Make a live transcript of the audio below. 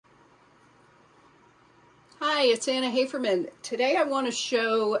Hi, it's Anna Haferman. Today I want to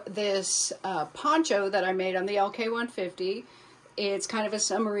show this poncho that I made on the LK150. It's kind of a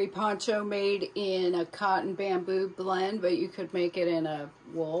summery poncho made in a cotton bamboo blend, but you could make it in a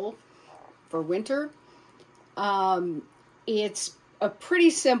wool for winter. It's a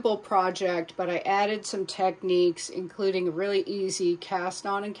pretty simple project, but I added some techniques, including a really easy cast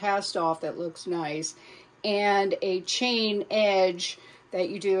on and cast off that looks nice, and a chain edge that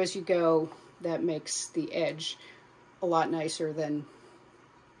you do as you go that makes the edge a lot nicer than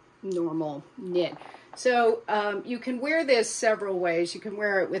normal knit. So you can wear this several ways. You can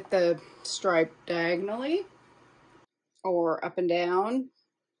wear it with the stripe diagonally or up and down,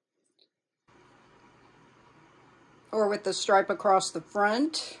 or with the stripe across the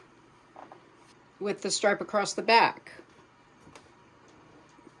front, with the stripe across the back.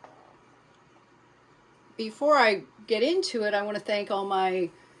 Before I get into it, I want to thank all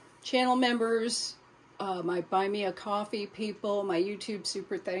my channel members, my Buy Me a Coffee people, my YouTube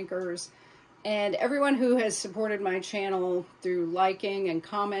super thankers, and everyone who has supported my channel through liking and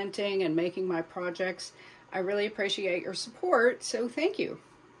commenting and making my projects. I really appreciate your support, so thank you.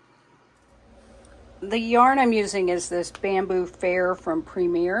 The yarn I'm using is this Bamboo Fair from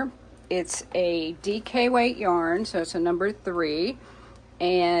Premier. It's a DK weight yarn, so it's a number 3,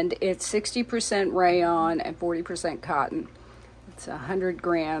 and it's 60% rayon and 40% cotton. It's 100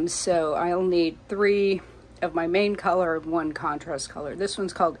 grams, so I'll need 3 of my main color and 1 contrast color. This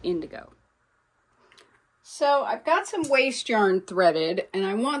one's called Indigo. So I've got some waste yarn threaded, and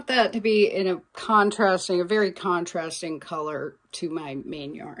I want that to be in a very contrasting color to my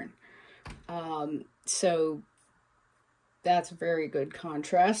main yarn. So that's a very good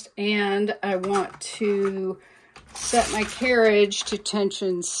contrast. And I want to set my carriage to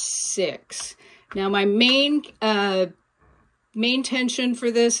tension 6. Now my main tension for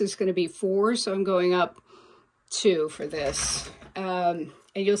this is going to be 4, so I'm going up 2 for this. And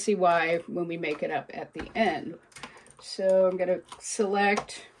you'll see why when we make it up at the end. So I'm going to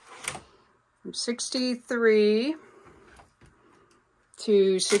select from 63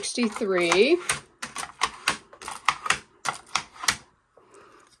 to 63.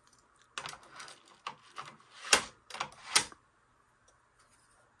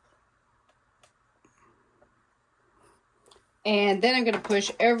 And then I'm going to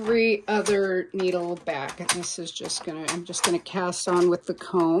push every other needle back. And this is just going to, I'm just going to cast on with the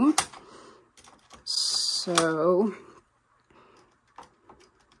comb. So,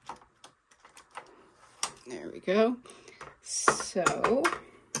 there we go. So,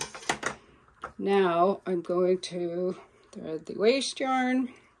 now I'm going to thread the waste yarn.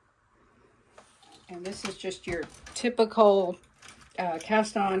 And this is just your typical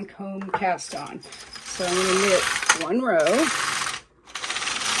cast on, comb, cast on. So I'm going to knit 1 row.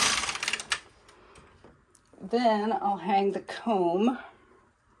 Then I'll hang the comb.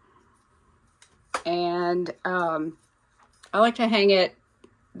 And I like to hang it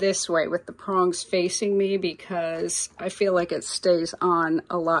this way with the prongs facing me because I feel like it stays on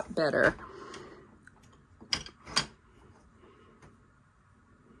a lot better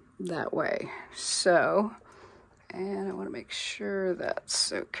that way. So, and I want to make sure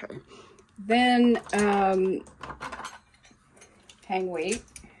that's okay. Then hang weight.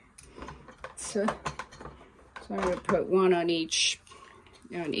 So I'm going to put 1 on each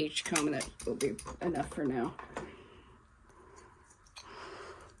comb, and that will be enough for now.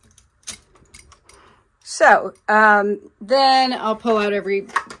 So then I'll pull out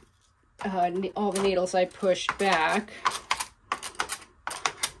all the needles I pushed back.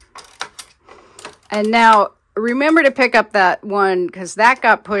 And now remember to pick up that one because that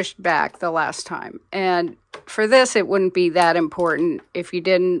got pushed back the last time. And for this, it wouldn't be that important if you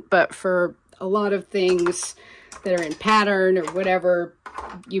didn't, but for a lot of things that are in pattern or whatever,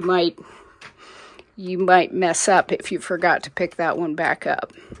 you might mess up if you forgot to pick that one back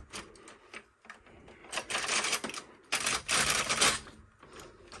up.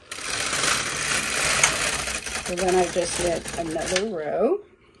 So then I just knit another row.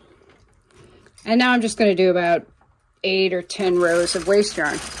 And now I'm just going to do about 8 or 10 rows of waste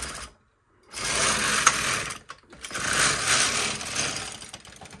yarn.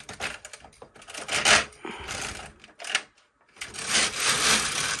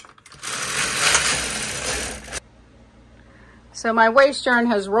 So my waste yarn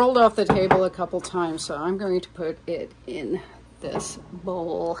has rolled off the table a couple times, so I'm going to put it in this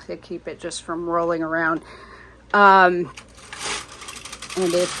bowl to keep it just from rolling around. And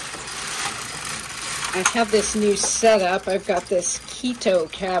I have this new setup. I've got this keto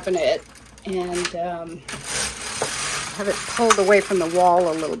cabinet, and have it pulled away from the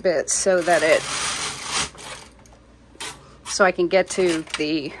wall a little bit so that it so I can get to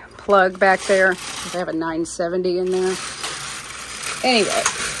the plug back there. I have a 970 in there. Anyway.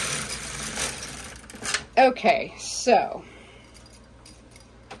 Okay, so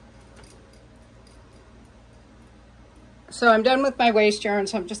I'm done with my waste yarn,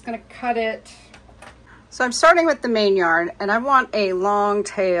 so I'm just going to cut it. So I'm starting with the main yarn, and I want a long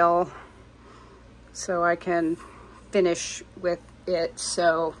tail so I can finish with it.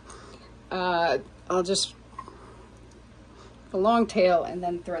 So I'll just a long tail and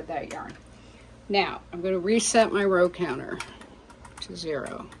then thread that yarn. Now I'm going to reset my row counter to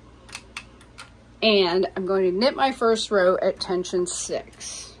 0. And I'm going to knit my first row at tension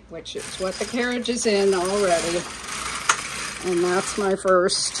 6, which is what the carriage is in already. And that's my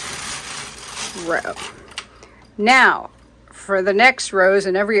first row. Now, for the next rows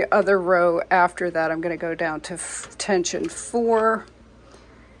and every other row after that, I'm going to go down to tension 4.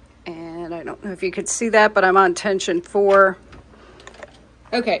 And I don't know if you could see that, but I'm on tension 4.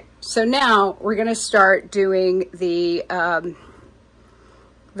 Okay, so now we're going to start doing the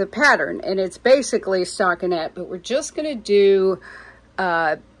pattern, and it's basically stockinette, but we're just going to do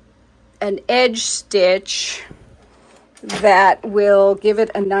an edge stitch that will give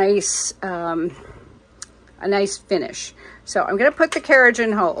it a nice finish. So I'm going to put the carriage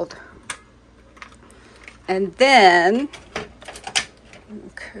in hold, and then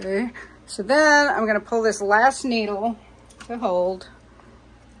okay, so then I'm going to pull this last needle to hold.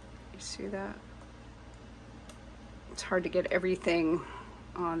 You see that? It's hard to get everything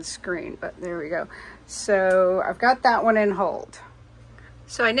on the screen, but there we go. So I've got that one in hold.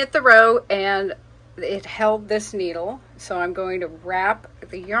 So I knit the row and it held this needle. So I'm going to wrap,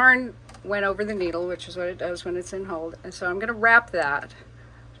 the yarn went over the needle, which is what it does when it's in hold. And so I'm going to wrap that,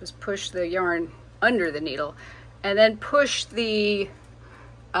 just push the yarn under the needle, and then push the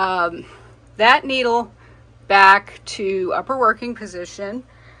that needle back to upper working position.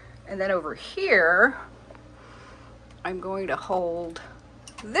 And then over here, I'm going to hold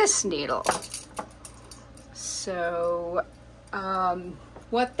this needle. So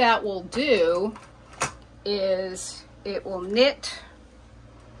what that will do is it will knit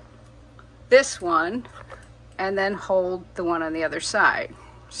this one and then hold the one on the other side.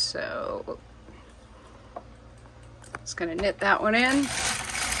 So it's going to knit that one in.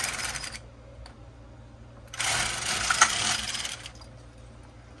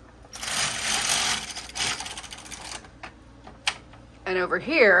 And over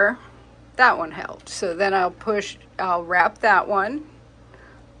here, that one held. So then I'll wrap that one,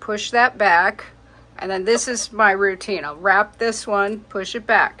 push that back, and then this is my routine. I'll wrap this one, push it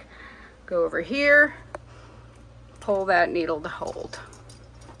back, go over here, pull that needle to hold.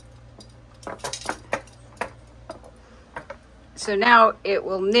 So now it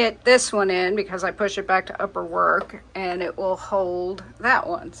will knit this one in because I push it back to upper work, and it will hold that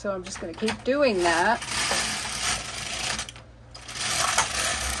one. So I'm just going to keep doing that.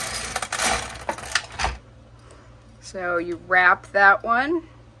 So you wrap that one,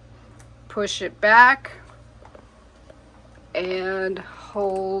 push it back, and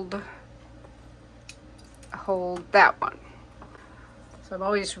hold that one. So I'm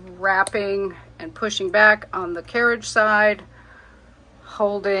always wrapping and pushing back on the carriage side,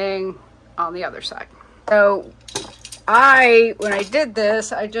 holding on the other side. So when I did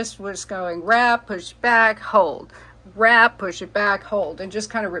this, I just was going wrap, push back, hold, wrap, push it back, hold, and just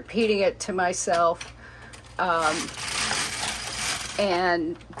kind of repeating it to myself.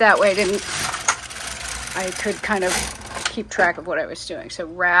 And that way I could kind of keep track of what I was doing. So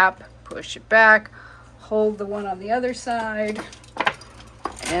wrap, push it back, hold the one on the other side,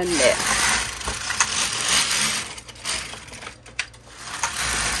 and knit.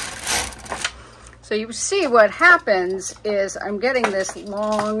 So you see what happens is I'm getting this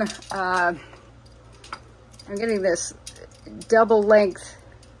long, I'm getting this double length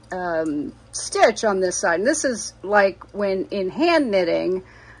stitch on this side. And this is like when in hand knitting,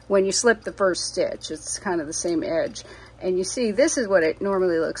 when you slip the first stitch, it's kind of the same edge. And you see, this is what it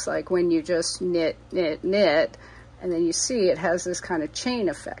normally looks like when you just knit, knit, knit. And then you see it has this kind of chain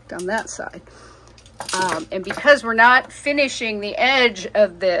effect on that side. And because we're not finishing the edge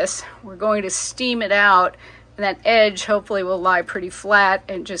of this, we're going to steam it out. And that edge hopefully will lie pretty flat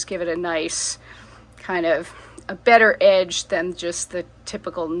and just give it a nice kind of a better edge than just the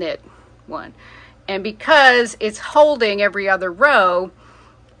typical knit one. And because it's holding every other row,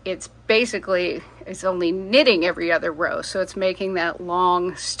 it's only knitting every other row. So it's making that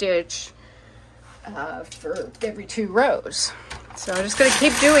long stitch for every 2 rows. So I'm just going to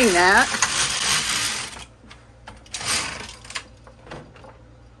keep doing that.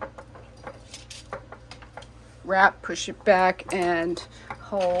 wrap, push it back, and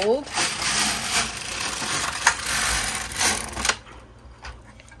hold.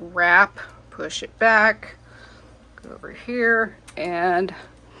 Wrap, push it back, go over here, and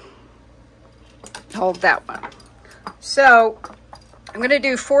hold that one. So I'm going to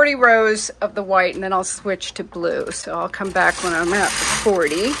do 40 rows of the white, and then I'll switch to blue. So I'll come back when I'm at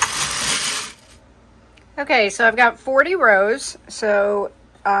 40. Okay, so I've got 40 rows. So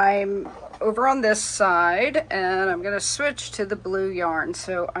I'm over on this side, and I'm going to switch to the blue yarn.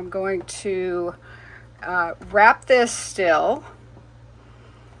 So I'm going to wrap this still,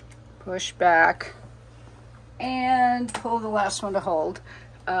 push back, and pull the last one to hold.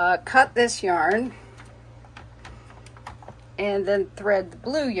 Cut this yarn, and then thread the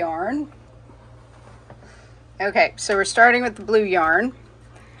blue yarn. Okay, so we're starting with the blue yarn,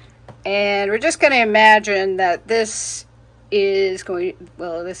 and we're just going to imagine that this is going,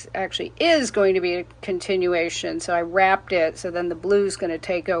 well, this actually is going to be a continuation. So I wrapped it, so then the blue is going to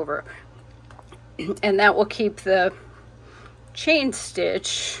take over, and that will keep the chain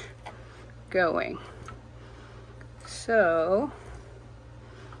stitch going. So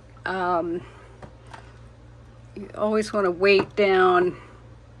you always want to weight down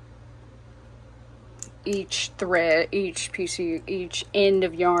each thread, each piece of, each end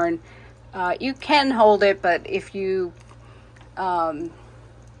of yarn. You can hold it, but if you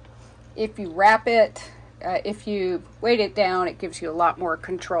wrap it, if you weight it down, it gives you a lot more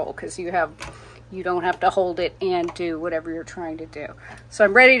control, because you don't have to hold it and do whatever you're trying to do. So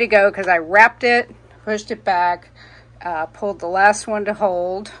I'm ready to go because I wrapped it, pushed it back, pulled the last one to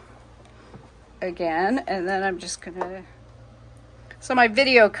hold again, and then I'm just gonna, so my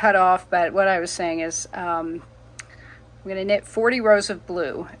video cut off, but what I was saying is I'm gonna knit 40 rows of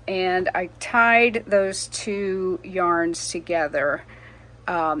blue, and I tied those two yarns together.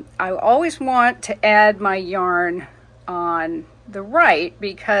 I always want to add my yarn on the right,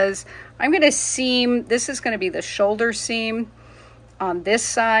 because I'm going to seam, this is going to be the shoulder seam on this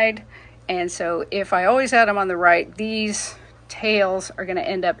side, and so if I always add them on the right, these tails are going to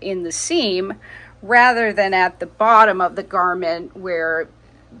end up in the seam rather than at the bottom of the garment, where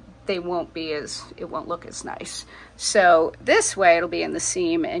they won't be as, it won't look as nice. So this way it'll be in the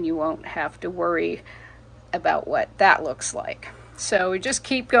seam, and you won't have to worry about what that looks like. So we just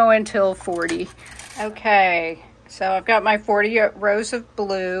keep going till 40. Okay, so I've got my 40 rows of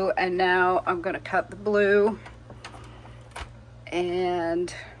blue, and now I'm going to cut the blue,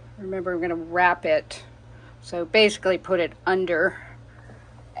 and remember I'm going to wrap it, so basically put it under,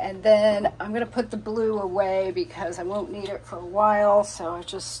 and then I'm going to put the blue away because I won't need it for a while, so I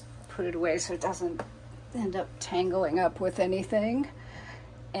just put it away so it doesn't end up tangling up with anything.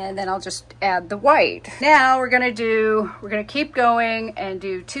 And then I'll just add the white. Now we're gonna keep going and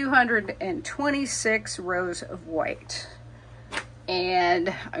do 226 rows of white.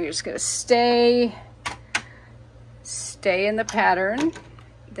 And I'm just gonna stay in the pattern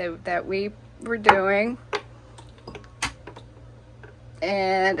that we were doing.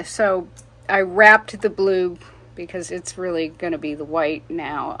 And so I wrapped the blue because it's really gonna be the white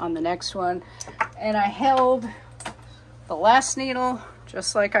now on the next one. And I held the last needle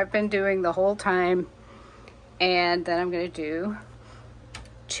just like I've been doing the whole time, and then I'm going to do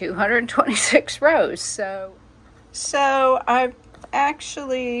 226 rows. So I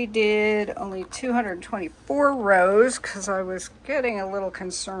actually did only 224 rows because I was getting a little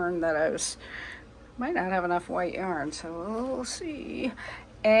concerned that I might not have enough white yarn, so we'll see.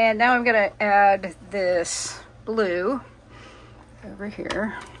 And now I'm going to add this blue over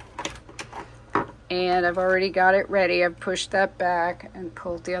here. And I've already got it ready. I've pushed that back and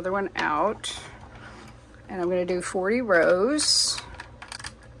pulled the other one out. And I'm going to do 40 rows.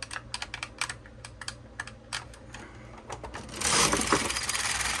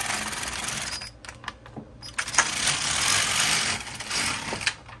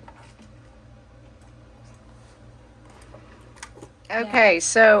 Okay,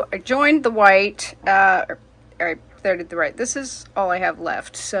 so I joined the white, or I threaded the right. This is all I have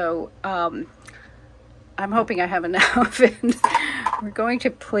left. So I'm hoping I have enough, and we're going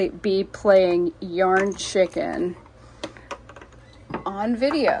to be playing Yarn Chicken on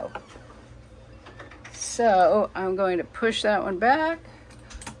video. So I'm going to push that one back,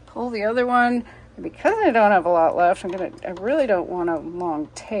 pull the other one, and because I don't have a lot left, I really don't want a long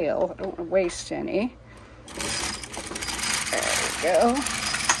tail. I don't want to waste any. There we go.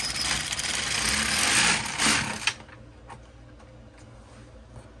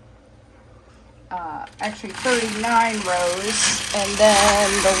 Actually 39 rows, and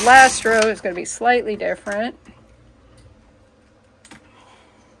then the last row is going to be slightly different.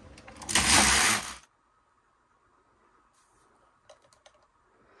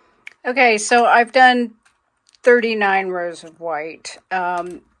 Okay, so I've done 39 rows of white.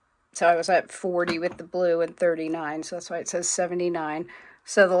 So I was at 40 with the blue and 39, so that's why it says 79.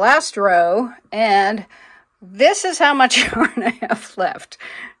 So the last row, and this is how much yarn I have left.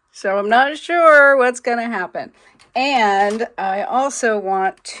 So I'm not sure what's going to happen. And I also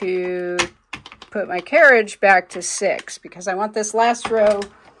want to put my carriage back to 6 because I want this last row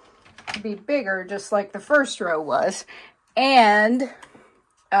to be bigger, just like the first row was. And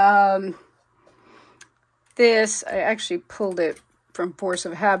this, I actually pulled it from force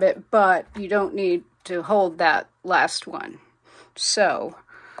of habit, but you don't need to hold that last one. So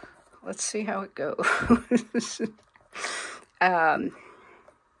let's see how it goes.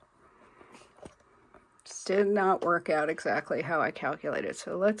 Did not work out exactly how I calculated.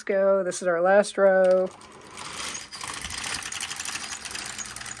 So let's go. This is our last row.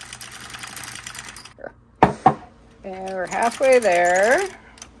 And we're halfway there.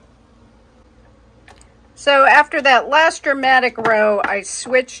 So after that last dramatic row, I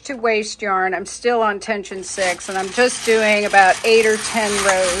switched to waste yarn. I'm still on tension 6, and I'm just doing about 8 or 10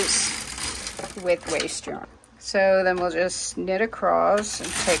 rows with waste yarn. So then we'll just knit across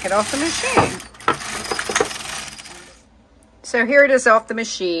and take it off the machine. So here it is off the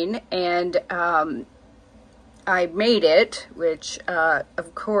machine, and I made it, which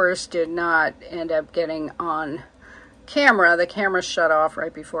of course did not end up getting on camera. The camera shut off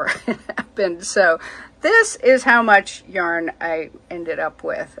right before it happened. So this is how much yarn I ended up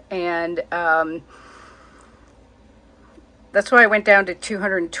with, and that's why I went down to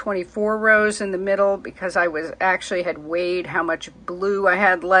 224 rows in the middle, because I was actually had weighed how much blue I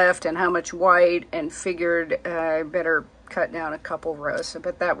had left and how much white, and figured I better cut down a couple rows.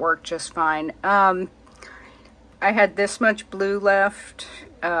 But that worked just fine. I had this much blue left.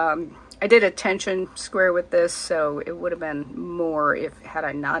 I did a tension square with this, so it would have been more had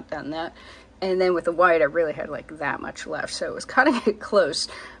I not done that. And then with the white, I really had like that much left. So it was cutting it close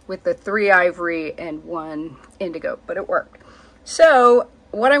with the 3 ivory and 1 indigo, but it worked. So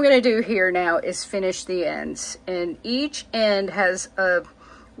what I'm going to do here now is finish the ends. And each end has a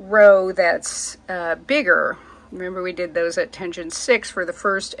row that's bigger. Remember, we did those at tension 6 for the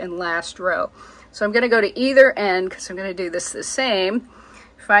first and last row. So I'm going to go to either end, because I'm going to do this the same.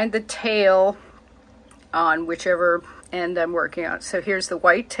 Find the tail on whichever end I'm working on. So here's the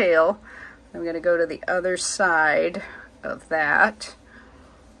white tail. I'm going to go to the other side of that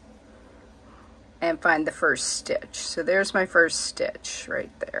and find the first stitch. So there's my first stitch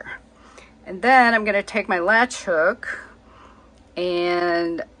right there. And then I'm going to take my latch hook,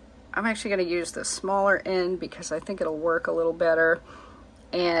 and I'm actually going to use the smaller end because I think it'll work a little better.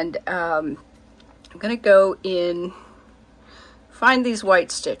 And I'm going to go in, find these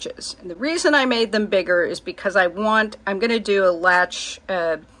white stitches. And the reason I made them bigger is because I'm going to do a latch,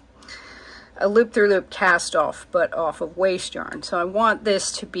 a loop-through-loop cast off, but off of waste yarn. So I want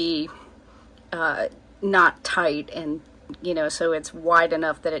this to be not tight, and so it's wide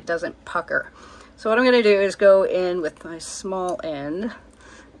enough that it doesn't pucker. So what I'm going to do is go in with my small end,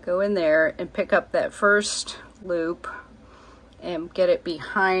 go in there and pick up that first loop and get it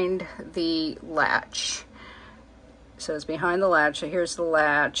behind the latch. So it's behind the latch. So here's the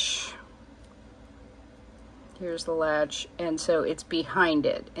latch. Here's the latch, and so it's behind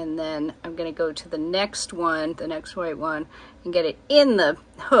it. And then I'm going to go to the next one, the next white one, and get it in the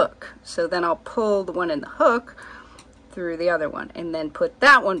hook. So then I'll pull the one in the hook through the other one, and then put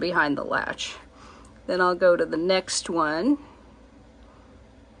that one behind the latch. Then I'll go to the next one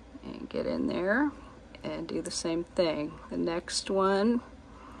and get in there and do the same thing. The next one,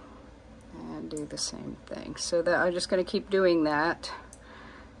 and do the same thing. So that I'm just going to keep doing that.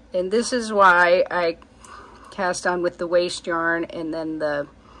 And this is why I cast on with the waste yarn and then the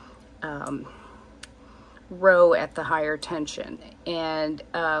row at the higher tension. And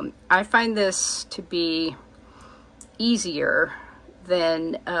I find this to be easier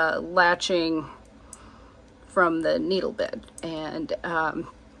than latching from the needle bed. And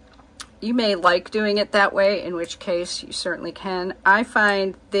you may like doing it that way, in which case you certainly can. I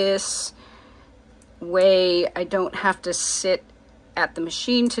find this way I don't have to sit at the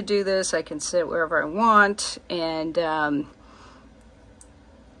machine to do this. I can sit wherever I want, and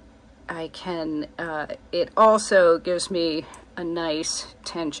I can, it also gives me a nice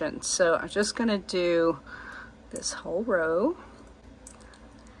tension. So I'm just going to do this whole row.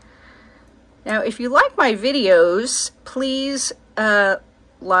 Now, if you like my videos, please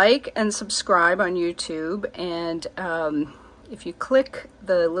like and subscribe on YouTube, and if you click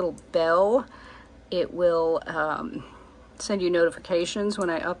the little bell, it will send you notifications when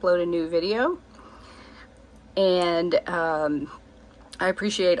I upload a new video. And I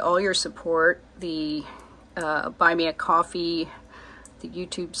appreciate all your support, the Buy Me a Coffee, the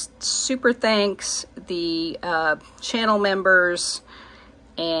YouTube super thanks, the channel members,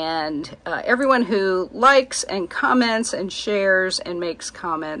 and everyone who likes and comments and shares and makes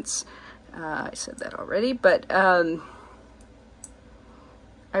comments. I said that already, but I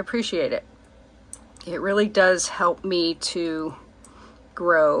appreciate it. It really does help me to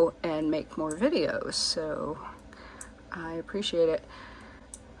grow and make more videos, so I appreciate it.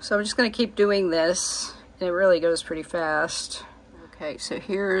 So I'm just going to keep doing this. It really goes pretty fast. Okay, so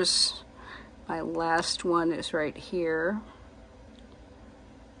here's my last one, is right here.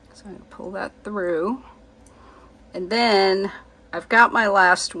 So I'm going to pull that through. And then I've got my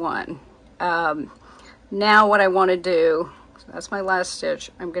last one. Now what I want to do, so that's my last stitch,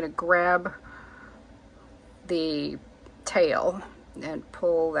 I'm going to grab the tail and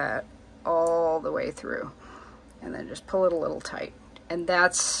pull that all the way through. And then just pull it a little tight. And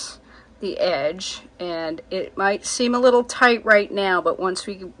that's the edge, and it might seem a little tight right now, but once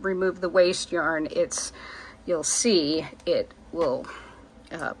we remove the waste yarn, you'll see it will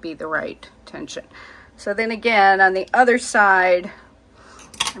be the right tension. So then again, on the other side,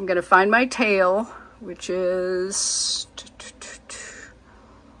 I'm going to find my tail, which is,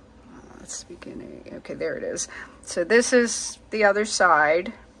 that's the beginning. Okay, there it is. So this is the other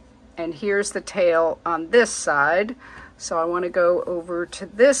side, and here's the tail on this side. So I want to go over to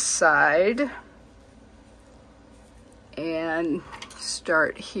this side and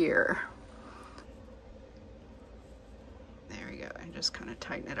start here. There we go, and just kind of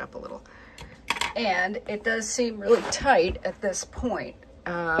tighten it up a little. And it does seem really tight at this point,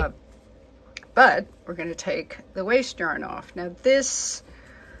 but we're going to take the waste yarn off. Now this,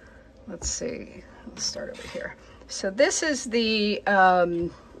 let's see, let's start over here. So this is the,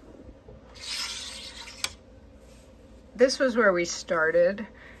 this was where we started,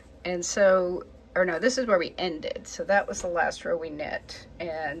 and so, or no, this is where we ended. So that was the last row we knit,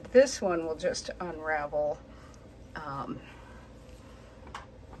 and this one will just unravel.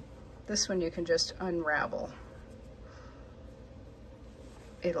 This one you can just unravel.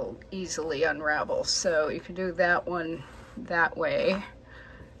 It'll easily unravel. So you can do that one that way,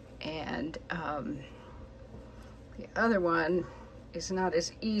 and the other one is not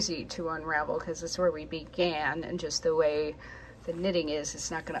as easy to unravel because it's where we began, and just the way the knitting is,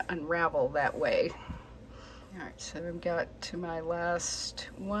 it's not going to unravel that way. All right, so I've got to my last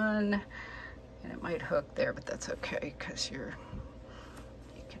one, and it might hook there, but that's okay because you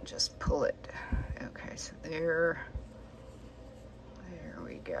can just pull it. Okay, so there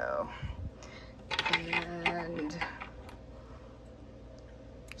we go. And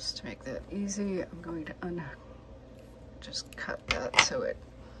just to make that easy, I'm going to just cut that so it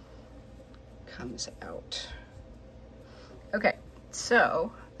comes out. Okay,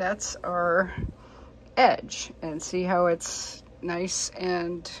 so that's our edge, and see how it's nice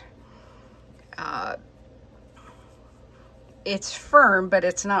and it's firm, but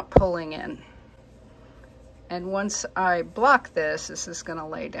it's not pulling in. And once I block this, this is going to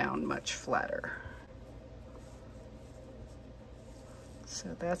lay down much flatter.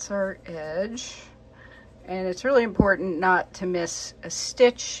 So that's our edge. And it's really important not to miss a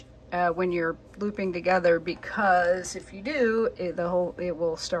stitch when you're looping together, because if you do, it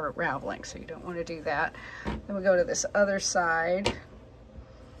will start raveling, so you don't want to do that. Then we go to this other side,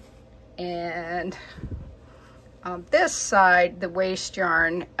 and on this side, the waste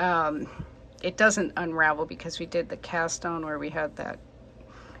yarn, it doesn't unravel because we did the cast on where we had that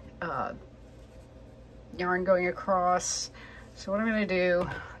yarn going across. So what I'm going to do,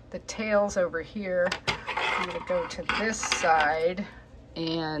 the tail's over here. I'm going to go to this side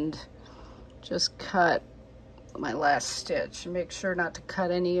and just cut my last stitch. Make sure not to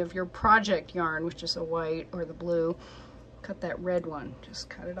cut any of your project yarn, which is the white or the blue. Cut that red one, just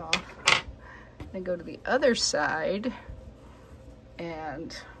cut it off. Then go to the other side,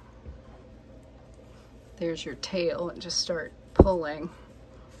 and there's your tail, and just start pulling.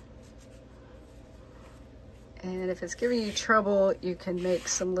 And if it's giving you trouble, you can make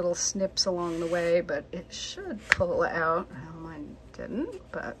some little snips along the way, but it should pull out. Well, mine didn't,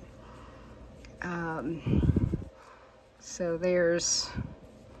 but so it's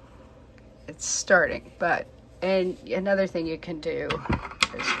starting. And another thing you can do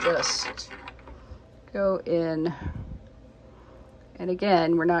is just go in, and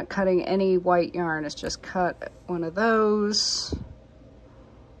again, we're not cutting any white yarn, it's just cut one of those.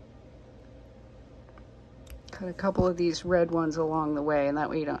 Cut a couple of these red ones along the way, and that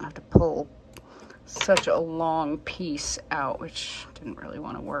way you don't have to pull such a long piece out, which didn't really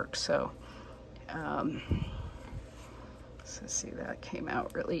want to work. So So see, that came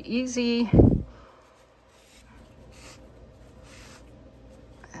out really easy.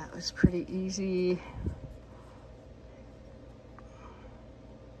 That was pretty easy.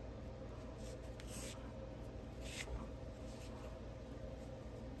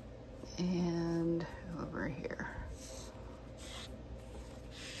 And over here.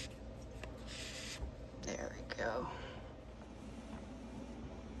 There we go.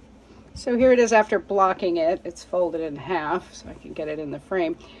 So here it is after blocking it. It's folded in half so I can get it in the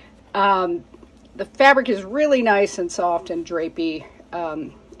frame. The fabric is really nice and soft and drapey.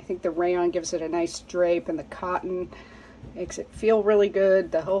 I think the rayon gives it a nice drape, and the cotton makes it feel really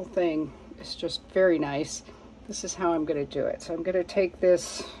good. The whole thing is just very nice. This is how I'm going to do it. So I'm going to take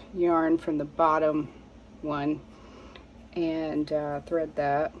this yarn from the bottom one and thread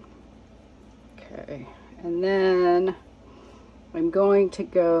that. Okay, and then I'm going to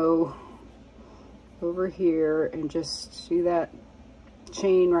go over here and just see that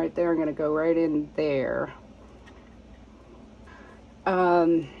chain right there. I'm going to go right in there.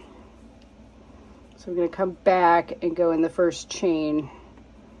 So I'm going to come back and go in the first chain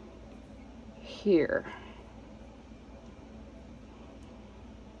here.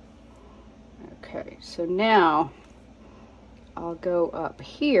 Okay, so now I'll go up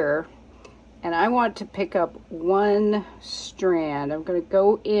here, and I want to pick up one strand. I'm going to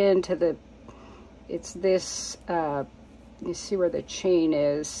go into the, it's this, you see where the chain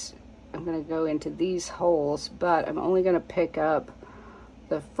is. I'm going to go into these holes, but I'm only going to pick up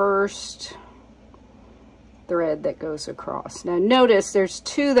the first thread that goes across. Now notice there's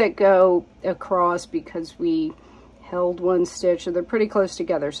two that go across because we held one stitch, so they're pretty close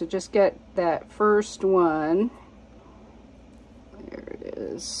together. So just get that first one. There it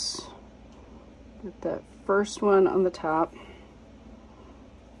is. Get that first one on the top.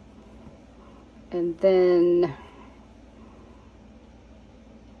 And then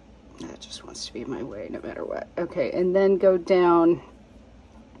that just wants to be my way no matter what. Okay, and then go down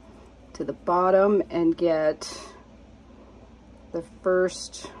to the bottom and get the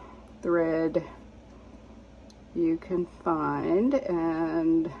first thread you can find,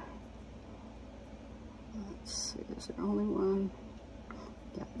 and let's see, is there only one?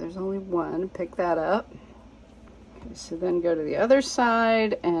 Yeah, there's only one. Pick that up. Okay, so then go to the other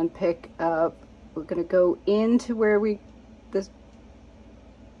side and pick up, we're going to go into where we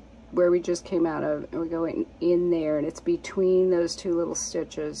just came out of, and we're going in there, and it's between those two little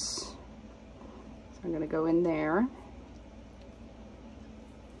stitches. So I'm going to go in there.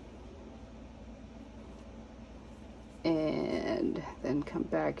 And then come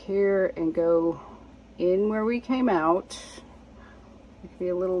back here and go in where we came out. It can be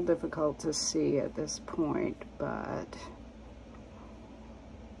a little difficult to see at this point, but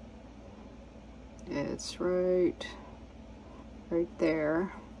it's right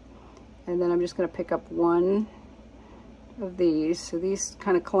there. And then I'm just going to pick up one of these. So these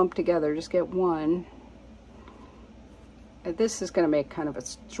kind of clump together, just get one. And this is going to make kind of a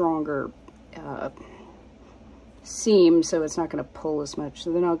stronger seam, so it's not going to pull as much.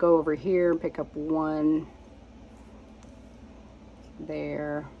 So then I'll go over here and pick up one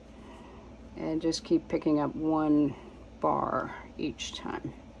there, and just keep picking up one bar each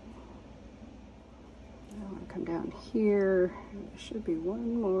time. I want to come down here. There should be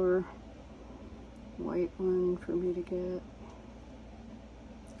one more white one for me to get.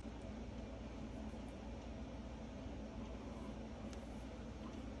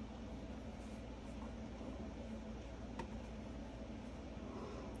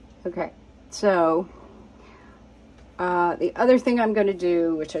 Okay, so the other thing I'm going to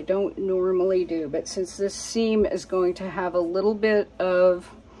do, which I don't normally do, but since this seam is going to have a little bit of,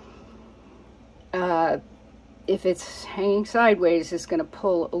 if it's hanging sideways, it's going to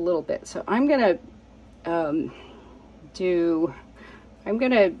pull a little bit. So I'm going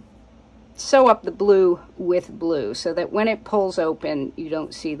to sew up the blue with blue so that when it pulls open, you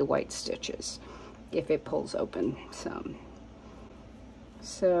don't see the white stitches if it pulls open some.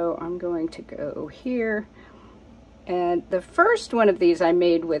 So I'm going to go here, and the first one of these I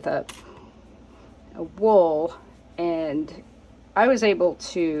made with a wool, and I was able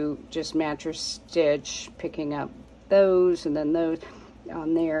to just match or stitch, picking up those and then those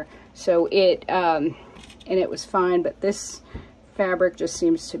on there. So it, and it was fine, but this fabric just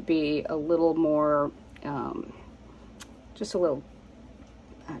seems to be a little more, just a little,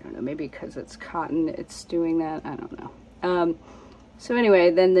 I don't know, maybe because it's cotton, it's doing that, I don't know. So anyway,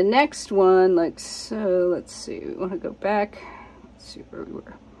 then the next one, like so, let's see, we want to go back, let's see where we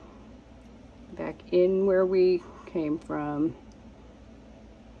were, back in where we came from.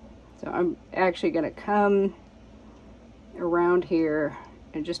 So I'm actually going to come around here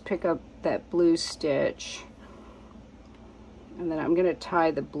and just pick up that blue stitch, and then I'm going to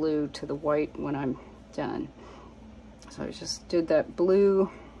tie the blue to the white when I'm done. So I just did that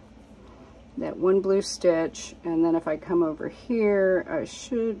blue, that one blue stitch, and then if I come over here, I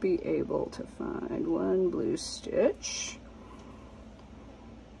should be able to find one blue stitch.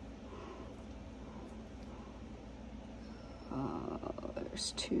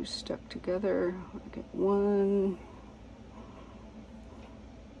 There's two stuck together. I'll get one.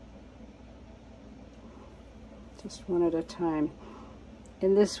 Just one at a time.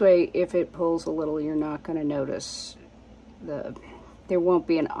 And this way, if it pulls a little, you're not going to notice there won't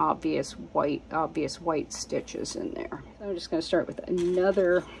be an obvious white stitches in there. So I'm just going to start with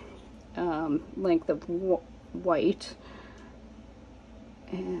another length of white,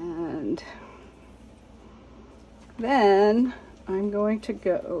 and then I'm going to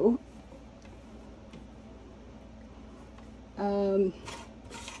go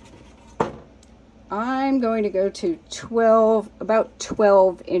to about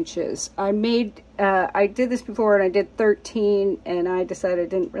 12 inches. I did this before and I did 13, and I decided I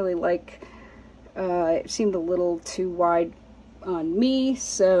didn't really like, it seemed a little too wide on me,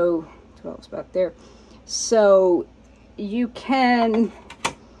 so 12 is about there. So you can,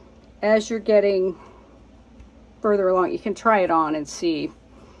 as you're getting further along, you can try it on and see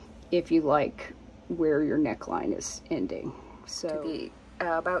if you like where your neckline is ending. So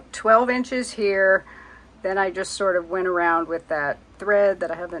about 12 inches here. Then I just sort of went around with that thread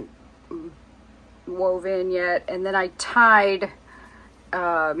that I haven't woven yet, and then I tied, it's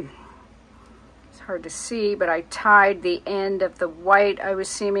hard to see, but I tied the end of the white I was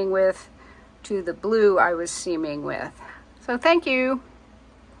seaming with to the blue I was seaming with. So thank you,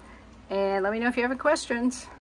 and let me know if you have any questions.